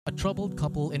A troubled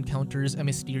couple encounters a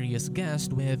mysterious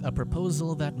guest with a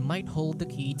proposal that might hold the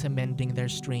key to mending their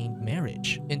strained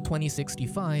marriage. In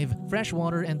 2065, fresh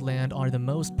water and land are the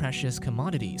most precious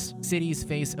commodities. Cities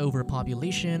face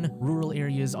overpopulation, rural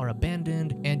areas are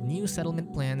abandoned, and new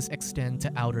settlement plans extend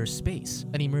to outer space.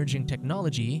 An emerging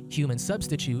technology, human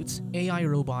substitutes, AI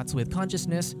robots with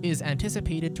consciousness, is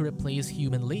anticipated to replace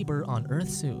human labor on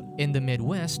Earth soon. In the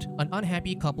Midwest, an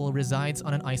unhappy couple resides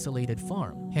on an isolated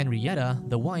farm. Henrietta,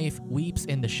 the wife, weeps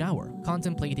in the shower,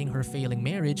 contemplating her failing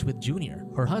marriage with Junior,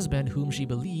 her husband whom she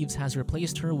believes has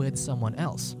replaced her with someone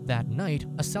else. That night,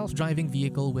 a self-driving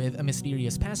vehicle with a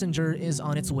mysterious passenger is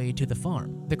on its way to the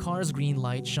farm. The car's green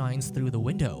light shines through the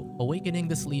window, awakening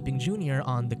the sleeping Junior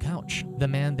on the couch. The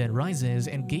man then rises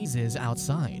and gazes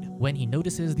outside. When he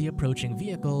notices the approaching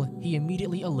vehicle, he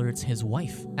immediately alerts his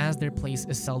wife. As their place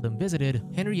is seldom visited,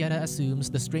 Henrietta assumes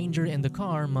the stranger in the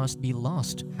car must be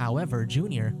lost. However,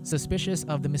 Junior, suspicious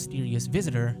of the mysterious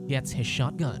visitor, gets his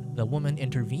shotgun. The woman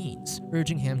intervenes,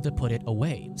 urging him to put it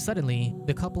away. Suddenly,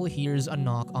 the couple hears a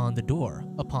knock on the door.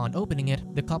 Upon opening it,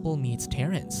 the couple meets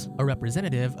Terrance, a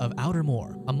representative of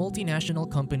Outermore, a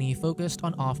multinational company focused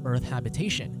on off-Earth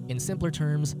habitation, in simpler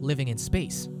terms, living in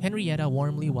space. Henrietta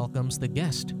warmly welcomes the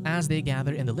guest. As they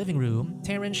gather in the living room,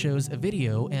 Terrance shows a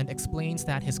video and explains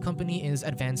that his company is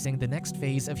advancing the next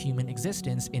phase of human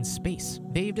existence in space.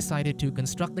 They've decided to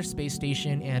construct their space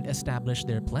station and establish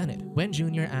their planet. When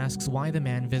Junior asks why the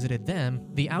man visited them,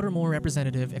 the Outermore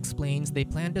representative explains they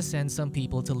plan to send some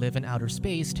people to live in outer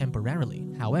space temporarily.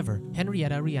 However,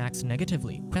 Henrietta reacts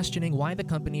negatively, questioning why the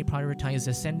company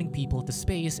prioritizes sending people to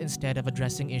space instead of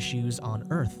addressing issues on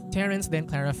Earth. Terrance then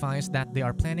clarifies that they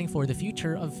are planning for the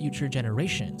future of future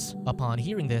generations. Upon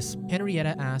hearing this,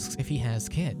 Henrietta asks if he has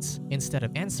kids. Instead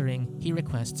of answering, he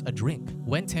requests a drink.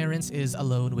 When Terrance is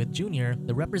alone with Junior,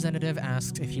 the representative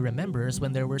asks if he remembers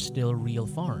when there were still real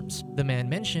farms. The man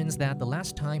mentions that the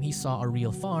last time he saw a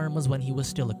real farm was when he was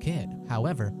still a kid.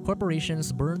 However,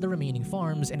 corporations burned the remaining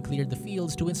farms and cleared the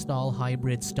fields to install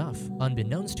hybrid stuff.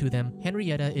 Unbeknownst to them,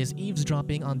 Henrietta is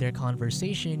eavesdropping on their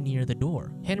conversation near the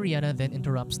door. Henrietta then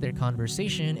interrupts their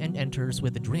conversation and enters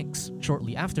with the drinks.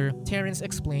 Shortly after, Terrance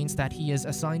explains that he is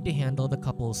assigned to handle the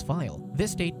couple's file.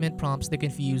 This statement prompts the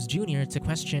confused Junior to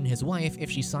question his wife if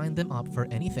she signed them up for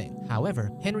anything.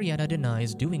 However, Henrietta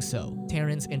denies doing so.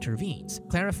 Terrance intervenes,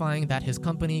 clarifying that his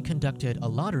company conducted a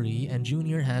lottery and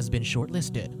Junior has been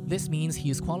shortlisted. This means he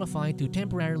is qualified to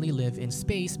temporarily live in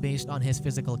space based on his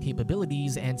physical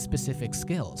capabilities and specific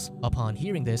skills. Upon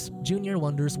hearing this, Junior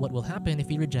wonders what will happen if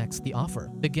he rejects the offer.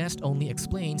 The guest only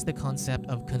explains the concept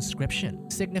of conscription,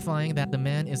 signifying that the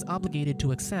man is obligated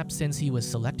to accept since he was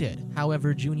selected.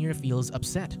 However, Junior feels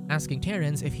upset, asking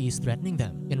Terrance if he's threatening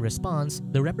them. In response,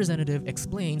 the representative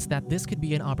explains that this could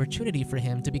be an opportunity for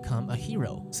him to become a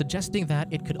hero, suggesting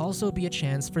that it could also be a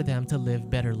chance for them to live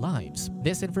better lives.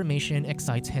 This information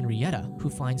excites Henrietta, who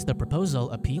finds the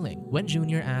proposal appealing. When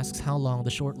Junior asks how long the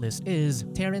shortlist is,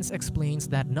 Terrance explains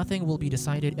that nothing will be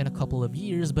decided in a couple of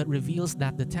years but reveals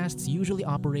that the tests usually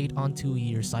operate on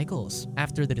 2-year cycles.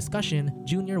 After the discussion,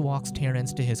 Junior walks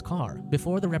Terrance to his car.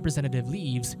 Before the representative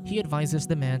leaves, he advises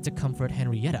the man to comfort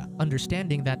Henrietta,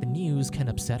 understanding that the news can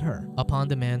upset her. Upon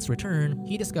the man's return,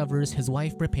 he discovers his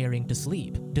wife preparing to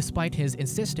sleep. Despite his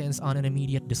insistence on an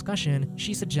immediate discussion,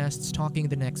 she suggests talking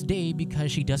the next day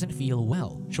because she doesn't feel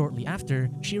well. Shortly after,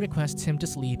 she requests him to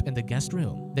sleep in the guest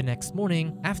room. The next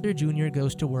morning, after Junior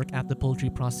goes to work at the poultry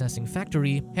processing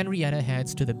factory, Henrietta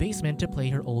heads to the basement to play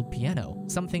her old piano,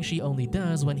 something she only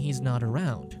does when he's not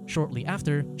around. Shortly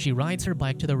after, she rides her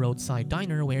bike to the roadside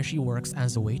diner where she works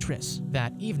as a waitress.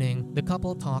 That evening, the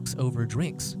couple talks over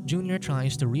drinks. Junior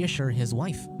tries to reassure his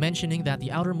wife, mentioning that the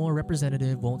Outermore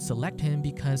representative won't select him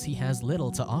because he has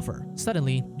little to offer.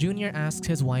 Suddenly, Junior asks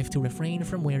his wife to refrain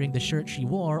from wearing the shirt she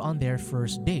wore on their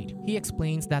first date. He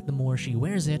explains that the more she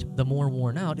wears it, the more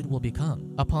worn out it will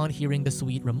become. Upon hearing the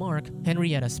sweet remark,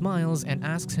 Henrietta smiles and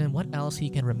asks him what else he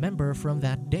can remember from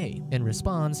that day. In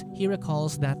response, he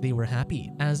recalls that they were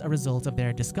happy. As a result of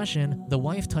their discussion, the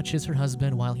wife touches her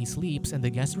husband while he sleeps in the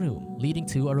guest room, leading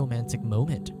to a romantic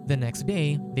moment. The next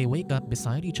day, they wake up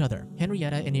beside each other.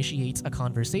 Henrietta initiates a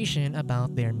conversation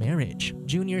about their marriage.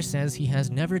 Junior says he has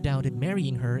never doubted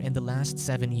marrying her in the last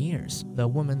 7 years. The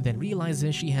woman then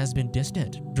realizes she has been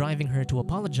distant, driving her to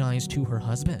apologize to her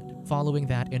husband. Following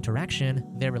that interaction,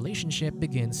 their relationship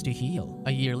begins to heal.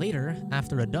 A year later,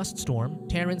 after a dust storm,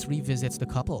 Terrance revisits the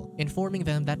couple, informing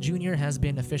them that Junior has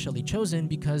been officially chosen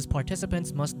because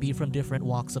participants must be from different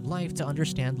walks of life wife to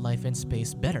understand life in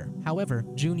space better. However,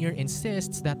 Junior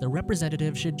insists that the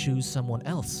representative should choose someone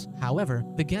else. However,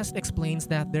 the guest explains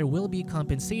that there will be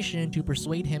compensation to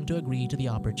persuade him to agree to the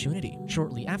opportunity.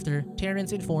 Shortly after,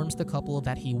 Terrance informs the couple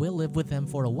that he will live with them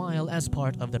for a while as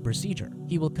part of the procedure.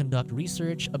 He will conduct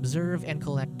research, observe, and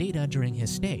collect data during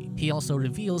his stay. He also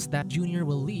reveals that Junior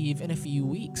will leave in a few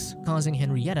weeks, causing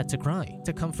Henrietta to cry.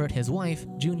 To comfort his wife,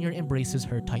 Junior embraces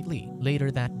her tightly.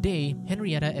 Later that day,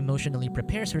 Henrietta emotionally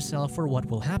prepares herself for what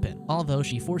will happen. Although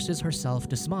she forces herself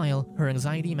to smile, her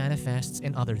anxiety manifests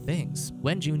in other things.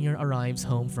 When Junior arrives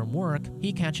home from work,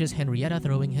 he catches Henrietta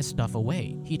throwing his stuff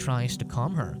away. He tries to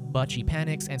calm her, but she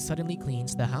panics and suddenly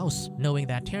cleans the house, knowing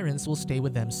that Terrance will stay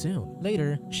with them soon.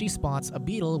 Later, she spots a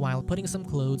beetle while putting some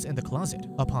clothes in the closet.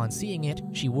 Upon seeing it,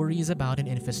 she worries about an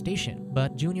infestation,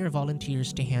 but Junior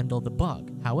volunteers to handle the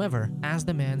bug. However, as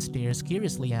the man stares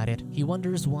curiously at it, he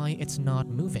wonders why it's not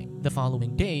moving. The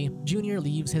following day, Junior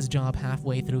leaves his job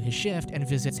halfway through his shift and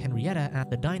visits Henrietta at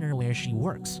the diner where she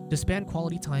works. To spend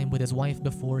quality time with his wife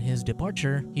before his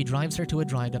departure, he drives her to a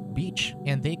dried-up beach,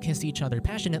 and they kiss each other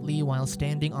passionately while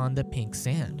standing on the pink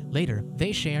sand. Later,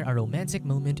 they share a romantic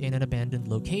moment in an abandoned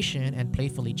location and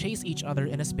playfully chase each other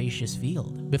in a spacious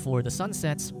field. Before the sun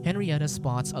sets, Henrietta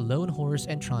spots a lone horse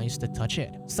and tries to touch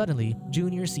it. Suddenly,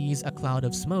 Junior sees a cloud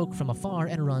of smoke from afar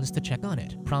and runs to check on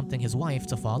it, prompting his wife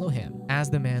to follow him. As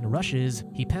the man rushes,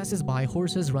 he passes by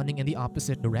horses running in the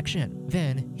opposite direction.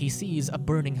 Then, he sees a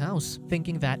burning house,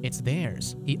 thinking that it's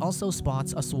theirs. He also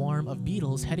spots a swarm of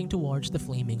beetles heading towards the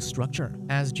flaming structure.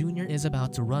 As Junior is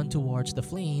about to run towards the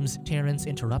flames, Terrance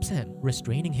interrupts him,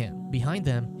 restraining him. Behind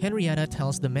them, Henrietta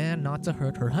tells the man not to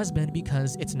hurt her husband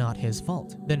because it's not his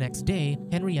fault. The next day,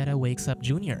 Henrietta wakes up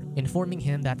Junior, informing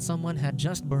him that someone had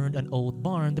just burned an old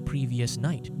barn the previous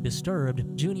night.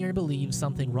 Disturbed, Junior believes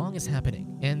something wrong is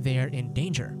happening, and they're in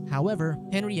danger. However,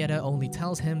 Henrietta only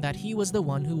tells him that he was the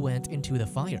one who went into the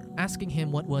fire, asking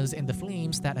him what was in the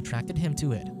flames that attracted him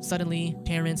to it. Suddenly,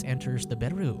 Terrance enters the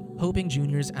bedroom, hoping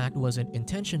Junior's act wasn't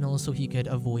intentional so he could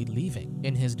avoid leaving.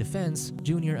 In his defense,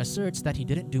 Junior asserts that he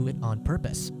didn't do it on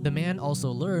purpose. The man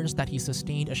also learns that he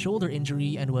sustained a shoulder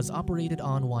injury and was operated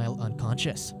on while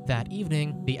unconscious. That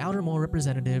evening, the Outermore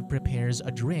representative prepares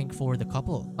a drink for the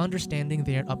couple, understanding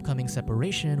their upcoming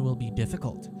separation will be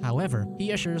difficult. However,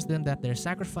 he assures them that their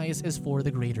sacrifice is for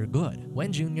the greater good.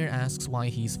 When Junior asks why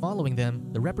he's following them,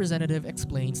 the representative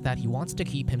explains that he wants to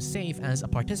keep him safe as a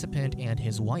participant and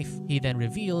his wife. He then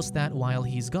reveals that while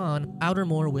he's gone,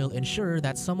 Outermore will ensure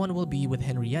that someone will be with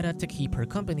Henrietta to keep her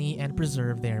company and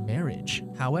preserve their marriage.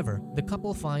 However, the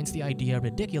couple finds the idea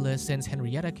ridiculous since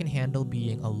Henrietta can handle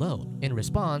being alone. In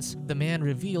response, the man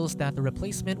reveals that the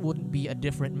replacement wouldn't be a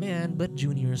different man but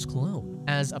Junior's clone.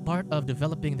 As a part of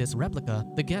developing this replica,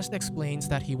 the guest explains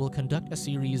that he will conduct a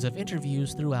series of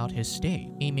interviews throughout his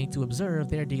stay, aiming to observe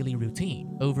their daily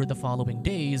routine. Over the following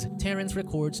days, Terrance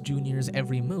records Junior's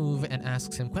every move and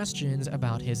asks him questions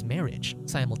about his marriage.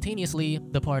 Simultaneously,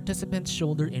 the participant's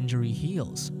shoulder injury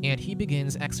heals, and he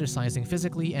begins exercising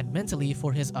physically and mentally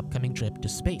for his upcoming trip to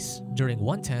space. During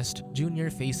one test,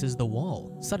 Junior faces the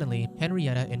wall. Suddenly,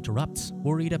 Henrietta interrupts,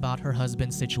 worried about her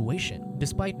husband's situation.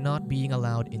 Despite not being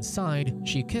allowed inside,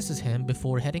 she kisses him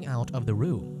before heading out of the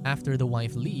room. After the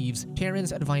wife leaves,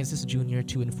 Terrance advises Junior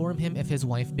to inform him if his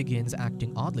wife begins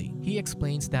acting oddly. He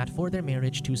explains that for their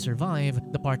marriage to survive,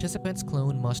 the participant's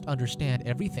clone must understand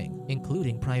everything,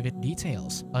 including private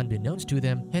details. Unbeknownst to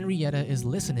them, Henrietta is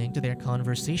listening to their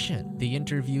conversation. The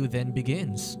interview then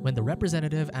begins. When the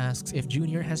representative asks if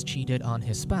Junior has cheated on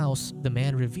his spouse, the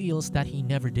man reveals that he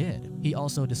never did. He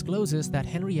also discloses that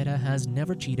Henrietta has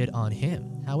never cheated on him.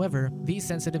 However, these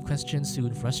sensitive questions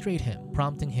soon frustrate him,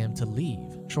 prompting him to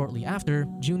leave. Shortly after,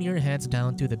 Junior heads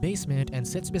down to the basement and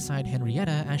sits beside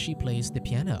Henrietta as she plays the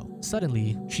piano.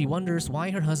 Suddenly, she wonders why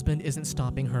her husband isn't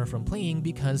stopping her from playing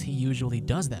because he usually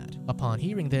does that. Upon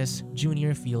hearing this,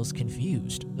 Junior feels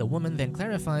confused. The woman then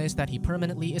clarifies that he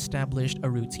permanently established a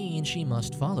routine she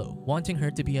must follow, wanting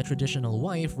her to be a traditional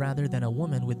wife rather than a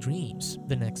woman with dreams.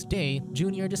 The next day,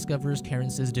 Junior discovers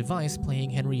Terrance's device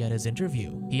playing Henrietta's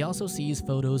interview. He also sees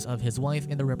photos of his wife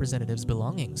in the representative's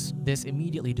belongings. This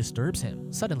immediately disturbs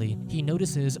him. Suddenly, he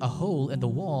notices a hole in the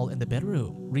wall in the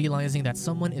bedroom, realizing that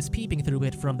someone is peeping through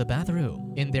it from the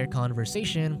bathroom. In their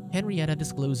conversation, Henrietta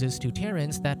discloses to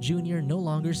Terrance that Junior no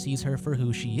longer sees her for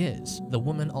who she is. The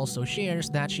woman also shares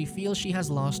that she feels she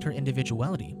has lost her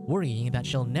individuality, worrying that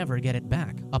she'll never get it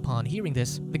back. Upon hearing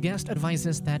this, the guest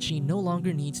advises that she no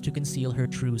longer needs to conceal her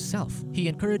true self. He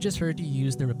encourages her to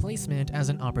use the replacement as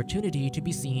an opportunity to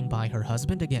be seen by her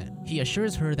husband again. He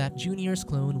assures her that Junior's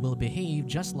clone will behave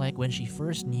just like when she first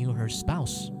first knew her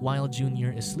spouse. While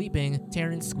Junior is sleeping,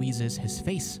 Terrance squeezes his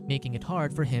face, making it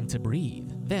hard for him to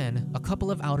breathe. Then, a couple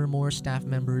of Outermore staff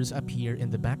members appear in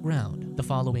the background. The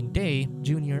following day,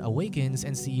 Junior awakens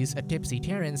and sees a tipsy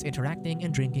Terrance interacting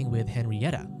and drinking with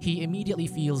Henrietta. He immediately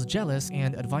feels jealous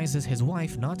and advises his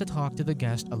wife not to talk to the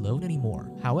guest alone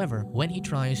anymore. However, when he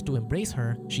tries to embrace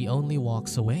her, she only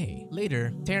walks away.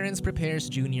 Later, Terrance prepares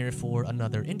Junior for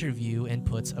another interview and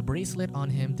puts a bracelet on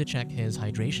him to check his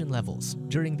hydration levels.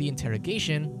 During the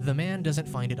interrogation, the man doesn't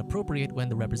find it appropriate when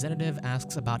the representative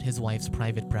asks about his wife's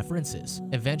private preferences.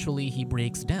 Eventually, he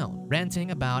breaks down,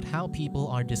 ranting about how people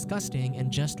are disgusting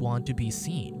and just want to be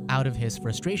seen. Out of his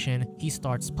frustration, he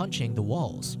starts punching the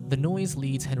walls. The noise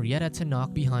leads Henrietta to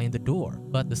knock behind the door,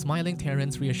 but the smiling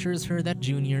Terrance reassures her that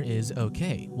Junior is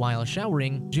okay. While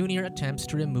showering, Junior attempts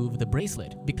to remove the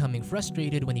bracelet, becoming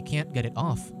frustrated when he can't get it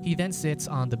off. He then sits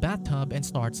on the bathtub and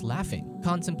starts laughing,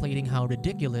 contemplating how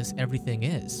ridiculous everything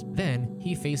is. Then,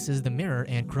 he faces the mirror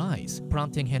and cries,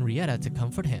 prompting Henrietta to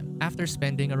comfort him. After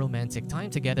spending a romantic time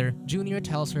together, Junior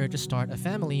tells her to start a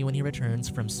family when he returns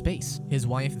from space. His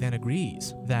wife then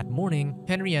agrees. That morning,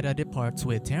 Henrietta departs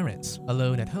with Terrance.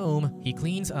 Alone at home, he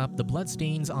cleans up the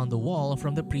bloodstains on the wall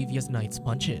from the previous night's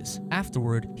punches.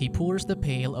 Afterward, he pours the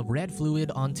pail of red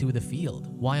fluid onto the field.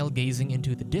 While gazing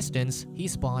into the distance, he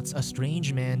spots a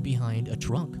strange man behind a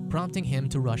trunk, prompting him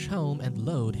to rush home and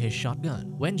load his shotgun.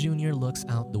 When Junior looks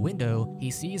out the window, he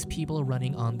sees people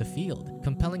running on the field,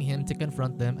 compelling him to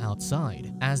confront them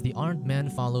outside. As the armed men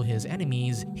follow his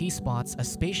enemies, he spots a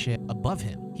spaceship above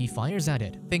him. He fires at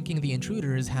it, thinking the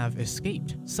intruders have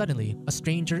escaped. Suddenly, a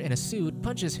stranger in a suit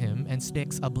punches him and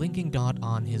sticks a blinking dot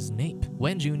on his nape.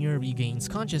 When Junior regains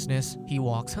consciousness, he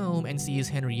walks home and sees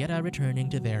Henrietta returning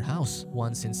to their house.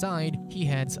 Once inside, he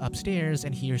heads upstairs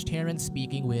and hears Terrance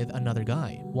speaking with another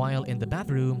guy. While in the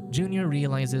bathroom, Junior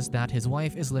realizes that his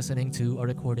wife is listening to a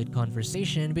recorded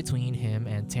conversation between him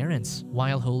and Terrance.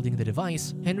 While holding the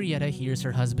device, Henrietta hears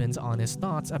her husband's honest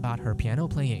thoughts about her piano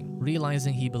playing,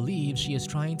 realizing he believes she is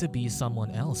trying to be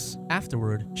someone else.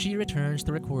 Afterward, she returns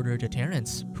the recorder to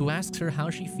Terrance, who asks her how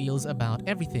she feels about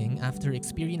everything after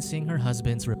experiencing her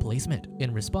husband's replacement.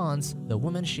 In response, the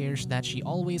woman shares that she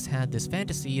always had this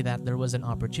fantasy that there was an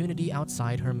opportunity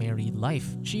outside her married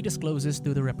life. She discloses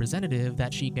to the representative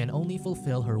that she can only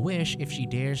fulfill her wish if she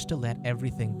dares to let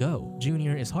everything go.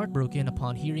 Junior is heartbroken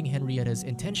upon hearing Henrietta's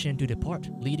intention to depart,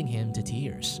 leading him to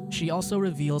tears. She also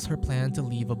reveals her plan to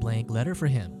leave a blank letter for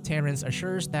him. Terrance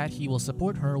assures that he will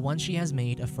support her once she has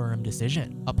made a firm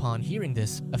decision. Upon hearing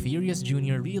this, a furious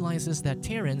Junior realizes that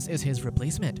Terrance is his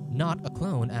replacement, not a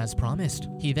clone as promised.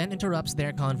 He then interrupts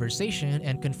their conversation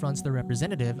and confronts the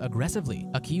representative aggressively,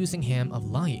 accusing him of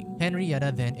lying.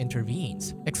 Henrietta then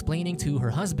intervenes, explaining to her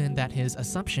husband that his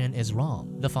assumption is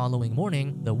wrong. The following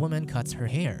morning, the woman cuts her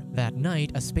hair. That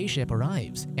night, a spaceship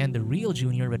arrives, and the real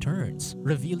Junior returns,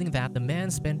 revealing that the man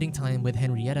spending time with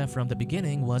Henrietta from the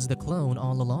beginning was the clone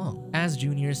all along. As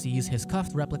Junior sees his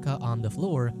cuffed replica on the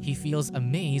floor, he feels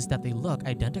amazed that they look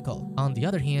identical. On the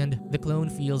other hand, the clone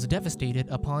feels devastated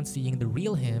upon seeing the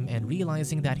real him and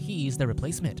realizing that he's the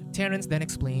replacement. Terrance then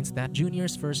explains that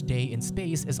Junior's first day in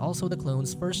space is also the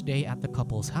clone's first day at the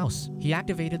couple's house. He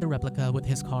activated the replica with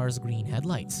his car's green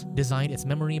headlights, designed its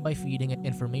memory by feeding it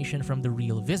information from the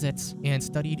real visits, and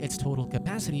studied its total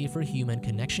capacity for human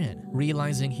connection.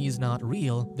 Realizing he's not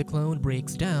real, the clone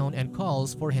breaks down and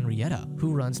calls for Henrietta,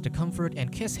 who runs to comfort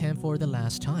and kiss him for the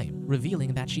last time,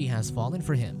 revealing that she has fallen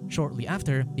for him. Shortly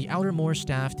after, the Outermore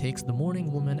staff takes the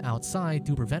mourning woman outside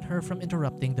to prevent her from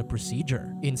interrupting the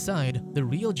procedure. Inside, the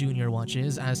real Junior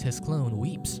watches as his clone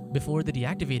weeps. Before the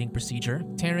deactivating procedure,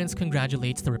 Terrance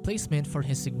congratulates the replacement for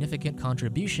his significant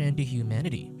contribution to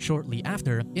humanity. Shortly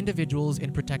after, individuals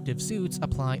in protective suits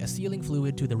apply a sealing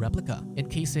fluid to the replica,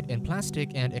 encase it in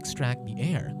plastic, and extract the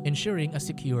air, ensuring a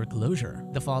secure closure.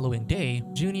 The following day,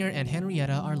 Junior and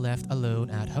Henrietta are left alone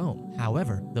at home.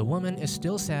 However, the woman is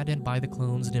still saddened by the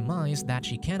clone's demise that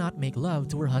she cannot make love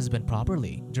to her husband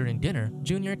properly. During dinner,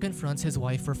 Junior confronts his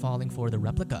wife for falling for the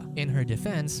replica. In her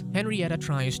defense, Henrietta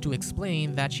tries to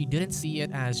explain that she didn't see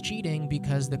it as cheating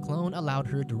because the clone allowed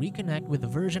her to reconnect with the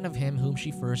version of him whom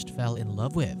she first fell in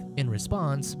love with. In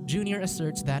response, Junior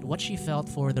asserts that what she felt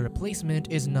for the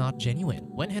replacement is not genuine.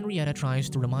 When Henrietta tries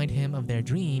to remind him of their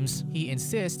dreams, he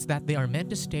insists that they are meant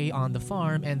to stay on the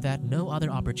farm and that no other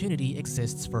opportunity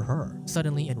exists for her. summer.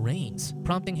 Suddenly it rains,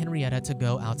 prompting Henrietta to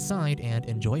go outside and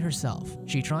enjoy herself.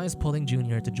 She tries pulling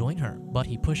Junior to join her, but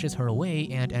he pushes her away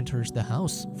and enters the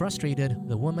house. Frustrated,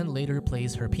 the woman later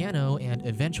plays her piano and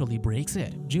eventually breaks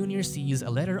it. Junior sees a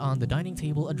letter on the dining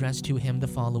table addressed to him the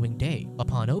following day.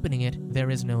 Upon opening it, there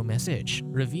is no message,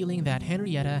 revealing that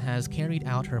Henrietta has carried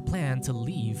out her plan to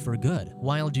leave for good.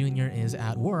 While Junior is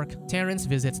at work, Terrance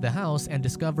visits the house and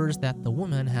discovers that the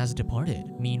woman has departed.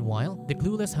 Meanwhile, the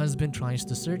clueless husband tries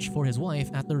to search for his wife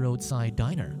at the roadside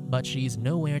diner, but she's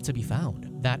nowhere to be found.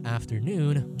 That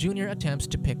afternoon, Junior attempts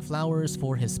to pick flowers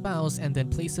for his spouse and then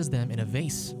places them in a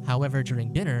vase. However,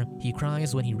 during dinner, he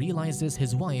cries when he realizes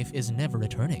his wife is never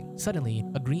returning. Suddenly,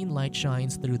 a green light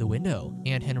shines through the window,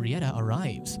 and Henrietta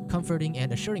arrives, comforting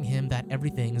and assuring him that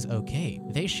everything's okay.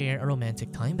 They share a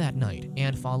romantic time that night,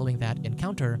 and following that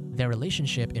encounter, their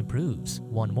relationship improves.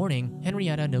 One morning,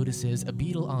 Henrietta notices a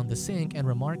beetle on the sink and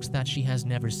remarks that she has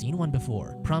never seen one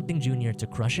before, prompting Junior to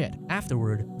crush it.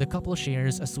 Afterward, the couple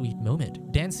shares a sweet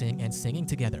moment, dancing and singing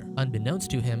together.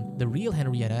 Unbeknownst to him, the real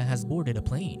Henrietta has boarded a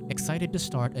plane, excited to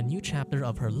start a new chapter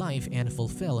of her life and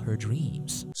fulfill her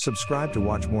dreams. Subscribe to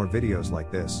watch more videos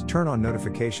like this, turn on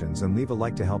notifications and leave a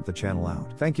like to help the channel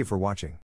out. Thank you for watching.